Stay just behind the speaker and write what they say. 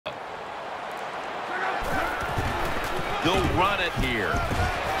They'll run it here.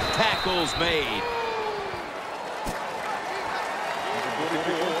 Tackles made.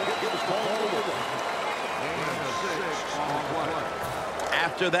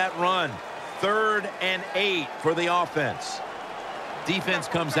 After that run, 3rd and 8 for the offense. Defense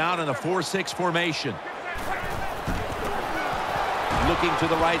comes out in a 4-6 formation. Looking to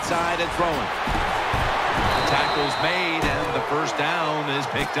the right side and throwing. Tackles made, and the first down is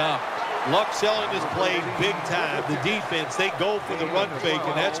picked up. Luck selling is played big time. The defense, they go for the run fake,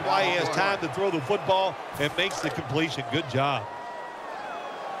 and that's why he has time to throw the football and makes the completion. Good job.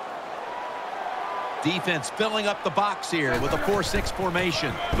 Defense filling up the box here with a 4-6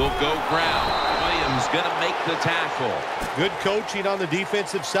 formation. They'll go ground. Williams going to make the tackle. Good coaching on the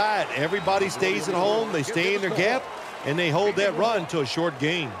defensive side. Everybody stays at home. They stay in their gap, and they hold that run to a short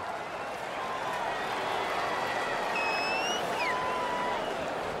gain.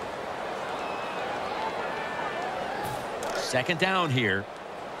 Second down here.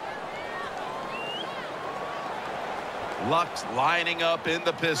 Luck's lining up in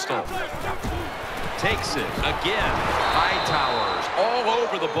the pistol. Takes it again. High towers all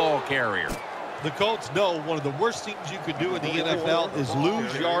over the ball carrier. The Colts know one of the worst things you could do in the NFL is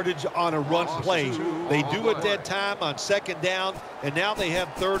lose yardage on a run play. They do it that time on second down, and now they have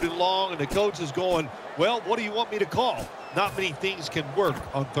 3rd and long, and the coach is going, well, what do you want me to call? Not many things can work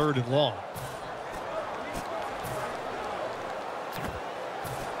on 3rd and long.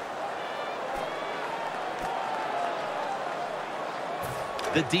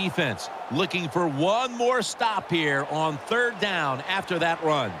 The defense looking for one more stop here on 3rd down after that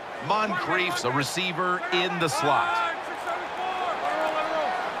run. Moncrief's a receiver in the slot.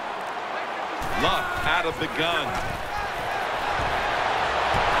 Luck out of the gun.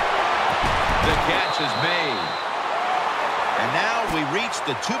 The catch is made. And now we reach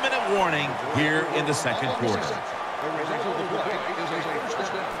the 2-minute warning here in the second quarter.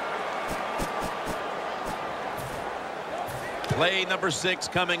 Play number 6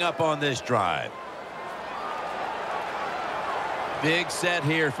 coming up on this drive. Big set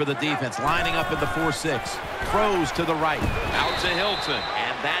here for the defense, lining up in the 4-6. Throws to the right. Out to Hilton.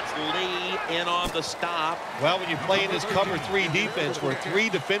 And that's Lee in on the stop. Well, when you play in this cover 3 defense where 3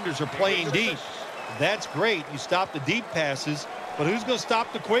 defenders are playing deep, that's great. You stop the deep passes, but who's going to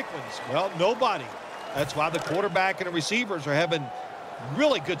stop the quick ones? Well, nobody. That's why the quarterback and the receivers are having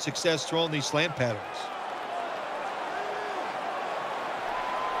really good success throwing these slant patterns.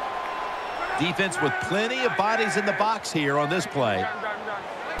 Defense with plenty of bodies in the box here on this play.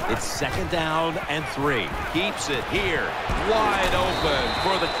 It's 2nd down and 3. Keeps it here. Wide open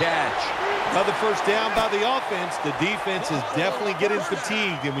for the catch. Another first down by the offense. The defense is definitely getting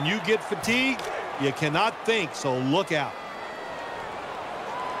fatigued. And when you get fatigued, you cannot think, so look out.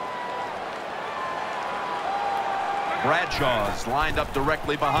 Bradshaw's lined up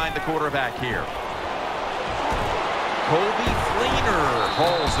directly behind the quarterback here. Kobe Fleener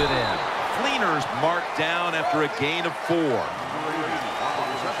hauls it in. Fleener's marked down after a gain of 4.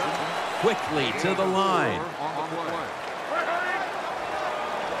 Quickly to the line.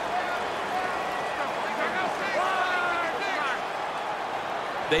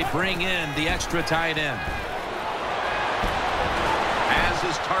 They bring in the extra tight end. As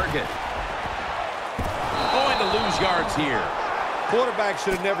his target. Going to lose yards here. Quarterback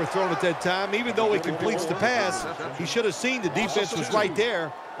should have never thrown at that time. Even though he completes the pass, he should have seen the defense was right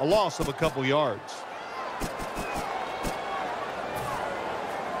there. A loss of a couple yards.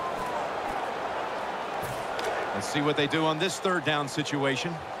 Let's see what they do on this 3rd down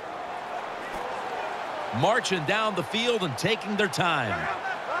situation. Marching down the field and taking their time.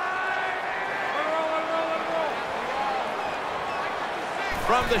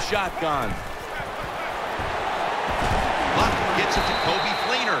 From the shotgun. Gets it to Kobe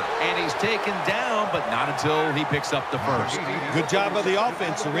Fleener, and he's taken down, but not until he picks up the first. Good job by the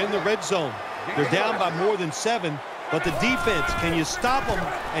offense. They're in the red zone. They're down by more than 7, but the defense, can you stop them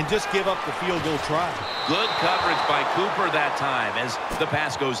and just give up the field goal try? Good coverage by Cooper that time as the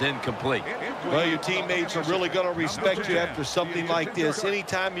pass goes incomplete. Well, your teammates are really going to respect you after something like this.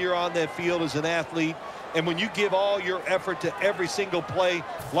 Anytime you're on that field as an athlete, and when you give all your effort to every single play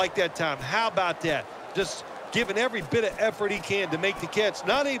like that time, how about that? Just giving every bit of effort he can to make the catch.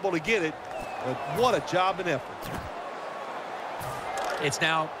 Not able to get it, but what a job and effort. It's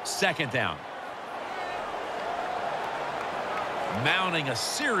now 2nd down. Mounting a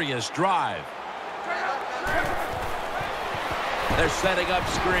serious drive. They're setting up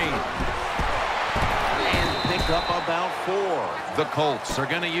screen. And pick up about 4. The Colts are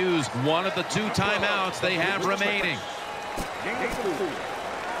going to use one of the 2 timeouts they have remaining.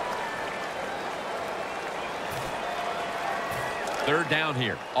 Third down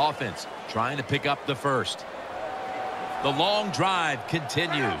here. Offense trying to pick up the first. The long drive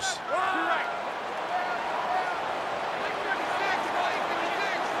continues.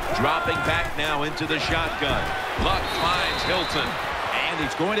 Dropping back now into the shotgun. Luck finds Hilton. And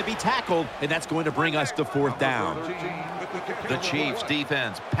he's going to be tackled, and that's going to bring us to fourth down. The Chiefs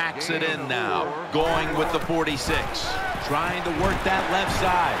defense packs it in now. Going with the 46. Trying to work that left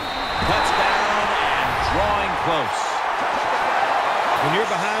side. Cuts down and drawing close. When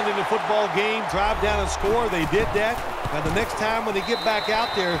you're behind in the football game, drive down and score. They did that. Now the next time when they get back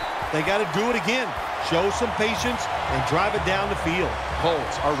out there, they got to do it again. Show some patience and drive it down the field.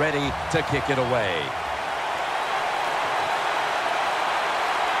 Colts are ready to kick it away.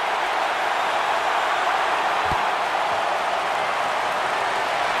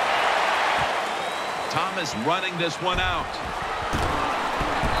 Thomas running this one out.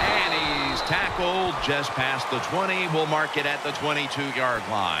 And he's tackled just past the 20. We'll mark it at the 22-yard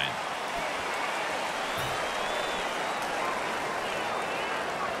line.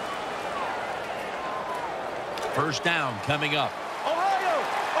 First down coming up. Ohio!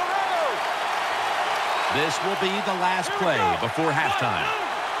 Ohio! This will be the last play before halftime.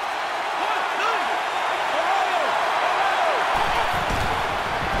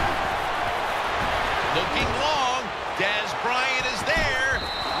 Looking long. Des Bryant is there.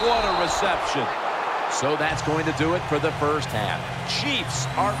 What a reception. So that's going to do it for the first half. Chiefs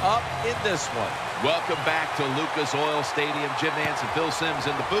are up in this one. Welcome back to Lucas Oil Stadium. Jim Nance and Phil Simms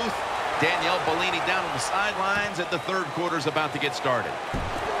in the booth. Danielle Bellini down on the sidelines, and the third quarter's about to get started.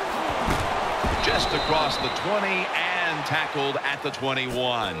 Just across the 20 and tackled at the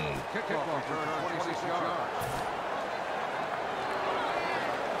 21.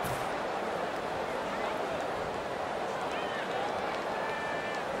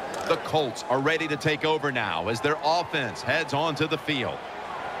 The Colts are ready to take over now as their offense heads onto the field.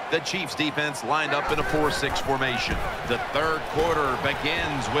 The Chiefs defense lined up in a 4-6 formation. The third quarter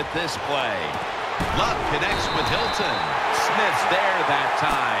begins with this play. Luck connects with Hilton. Smith's there that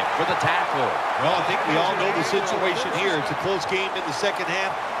time for the tackle. Well, I think we all know the situation here. It's a close game in the second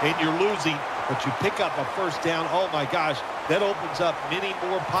half, and you're losing, but you pick up a first down. Oh, my gosh, that opens up many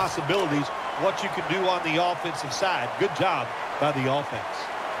more possibilities what you can do on the offensive side. Good job by the offense.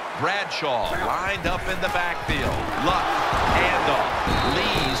 Bradshaw lined up in the backfield. Luck, handoff.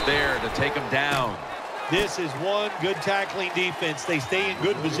 Lee's there to take him down. This is one good tackling defense. They stay in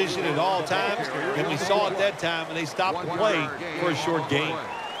good position at all times, and we saw it that time, and they stopped the play for a short gain.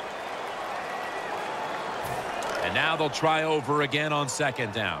 And now they'll try over again on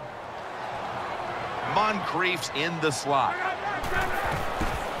second down. Moncrief's in the slot.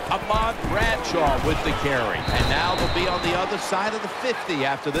 Ahmad Bradshaw with the carry. And now they'll be on the other side of the 50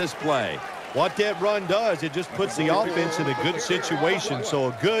 after this play. What that run does, it just puts the offense in a good situation. So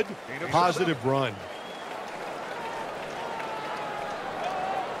a good, positive run.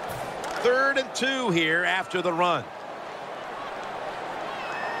 3rd and 2 here after the run.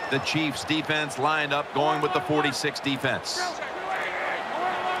 The Chiefs defense lined up going with the 46 defense.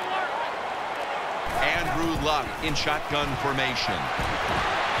 Andrew Luck in shotgun formation.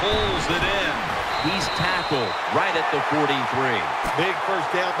 Pulls it in. He's tackled right at the 43. Big first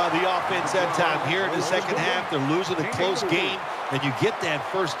down by the offense that time. Here in the second half, they're losing a close game, and you get that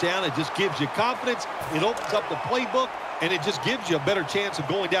first down. It just gives you confidence. It opens up the playbook, and it just gives you a better chance of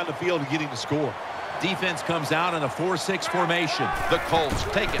going down the field and getting the score. Defense comes out in a 4-6 formation. The Colts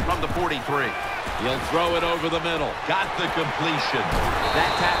take it from the 43. He'll throw it over the middle. Got the completion. That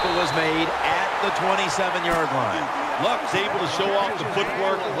tackle was made at the 27-yard line. Luck's able to show off the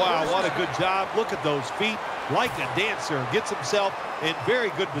footwork. Wow, what a good job. Look at those feet. Like a dancer. Gets himself in very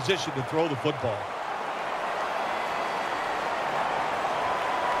good position to throw the football.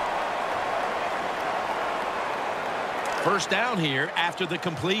 First down here after the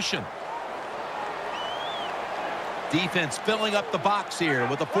completion. Defense filling up the box here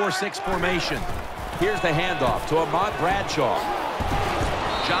with a 4-6 formation. Here's the handoff to Ahmad Bradshaw.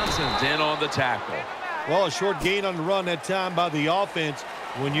 Johnson's in on the tackle. Well, a short gain on the run that time by the offense.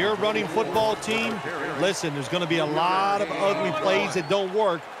 When you're a running football team, listen, there's going to be a lot of ugly plays that don't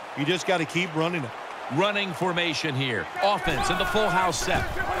work. You just got to keep running it. Running formation here. Offense in the full house set.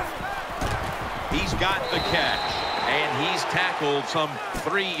 He's got the catch. And he's tackled some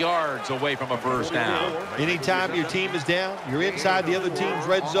 3 yards away from a first down. Anytime your team is down, you're inside the other team's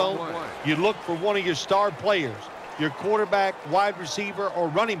red zone, you look for one of your star players, your quarterback, wide receiver, or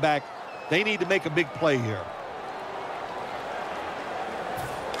running back. They need to make a big play here.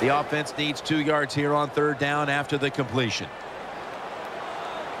 The offense needs 2 yards here on 3rd down after the completion.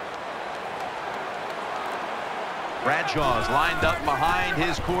 Bradshaw's lined up behind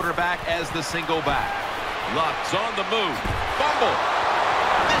his quarterback as the single back. Luck's on the move. Fumble.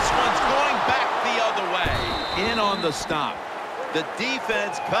 This one's going back the other way. In on the stop. The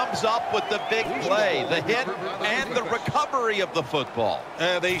defense comes up with the big play, the hit, and the recovery of the football.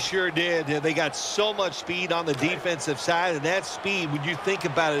 They sure did. They got so much speed on the defensive side, and that speed, when you think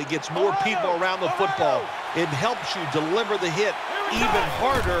about it, it gets more people around the football. It helps you deliver the hit even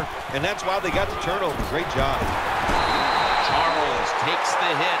harder, and that's why they got the turnover. Great job. Charles takes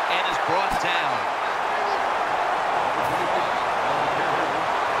the hit and is brought down.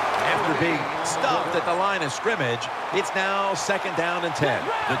 After being stuffed at the line of scrimmage, it's now 2nd down and 10.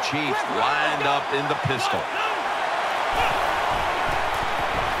 The Chiefs lined up in the pistol.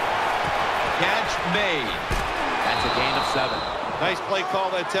 Catch made. That's a gain of 7. Nice play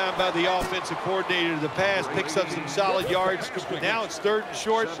call that time by the offensive coordinator. The pass picks up some solid yards. Now it's 3rd and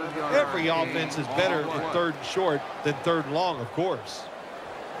short. Every offense is better at 3rd and short than 3rd and long, of course.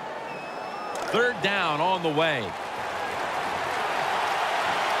 3rd down on the way.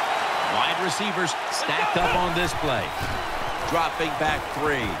 Wide receivers stacked up on this play. Dropping back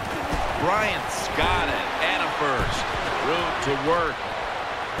 3. Bryant's got it. And a first. Room to work.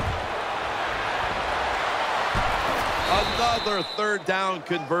 Another 3rd down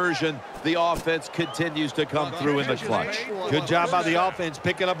conversion. The offense continues to come through in the clutch. Good job by the offense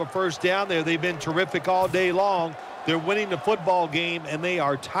picking up a 1st down there. They've been terrific all day long. They're winning the football game, and they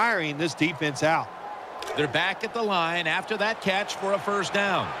are tiring this defense out. They're back at the line after that catch for a 1st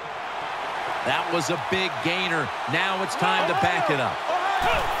down. That was a big gainer. Now it's time to back it up.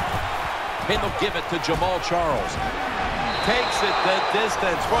 And they'll give it to Jamal Charles. Takes it the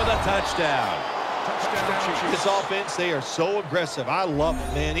distance for the touchdown. This offense, they are so aggressive. I love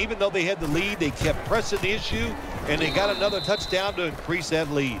it, man. Even though they had the lead, they kept pressing the issue, and they got another touchdown to increase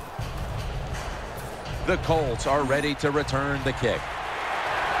that lead. The Colts are ready to return the kick.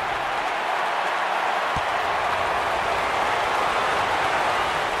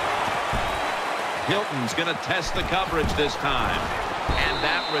 Hilton's going to test the coverage this time. And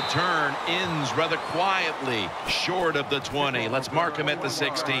that return ends rather quietly, short of the 20. Let's mark him at the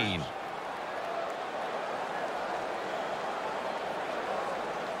 16.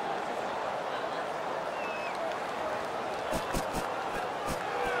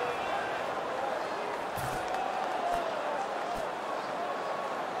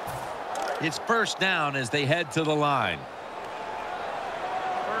 It's 1st down as they head to the line.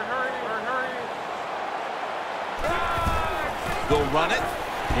 They'll run it.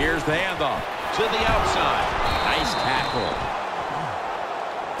 Here's the handoff to the outside. Nice tackle.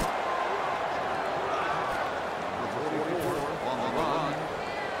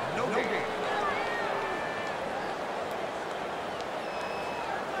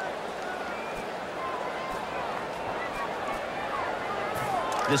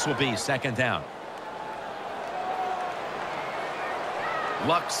 This will be 2nd down.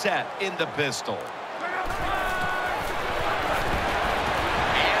 Luck set in the pistol.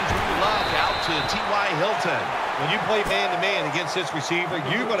 To T.Y. Hilton. When you play man-to-man against this receiver,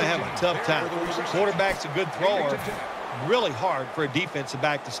 you're going to have a tough time. Quarterback's a good thrower. Really hard for a defensive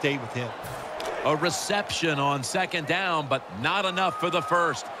back to stay with him. A reception on 2nd down, but not enough for the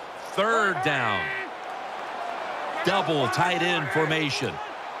 1st. 3rd down. Double tight end formation.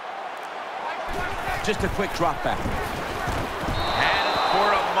 Just a quick drop back. Had it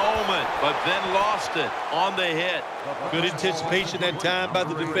for a moment, but then lost it on the hit. Good anticipation that time by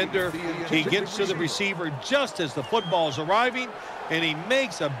the defender. He gets to the receiver just as the football's arriving, and he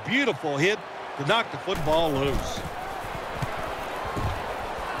makes a beautiful hit to knock the football loose.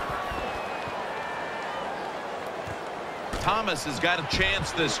 Thomas has got a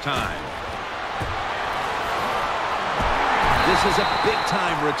chance this time. This is a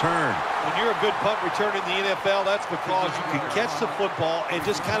big-time return. When you're a good punt returner in the NFL, that's because you can catch the football and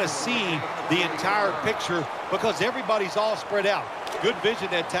just kind of see the entire picture because everybody's all spread out. Good vision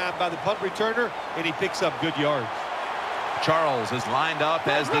that time by the punt returner, and he picks up good yards. Charles is lined up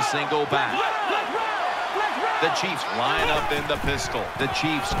as the single back. The Chiefs line up in the pistol. The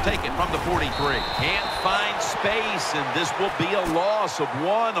Chiefs take it from the 43. Can't find space, and this will be a loss of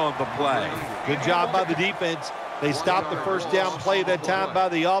 1 on the play. Good job by the defense. They stopped the 1st down play that time by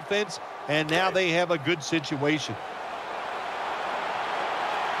the offense, and now they have a good situation.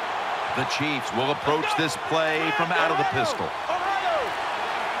 The Chiefs will approach this play from out of the pistol.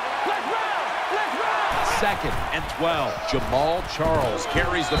 2nd and 12. Jamal Charles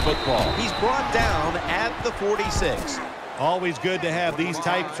carries the football. He's brought down at the 46. Always good to have these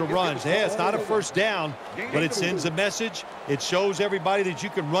types of runs. Yeah, it's not a 1st down, but it sends a message. It shows everybody that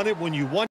you can run it when you want.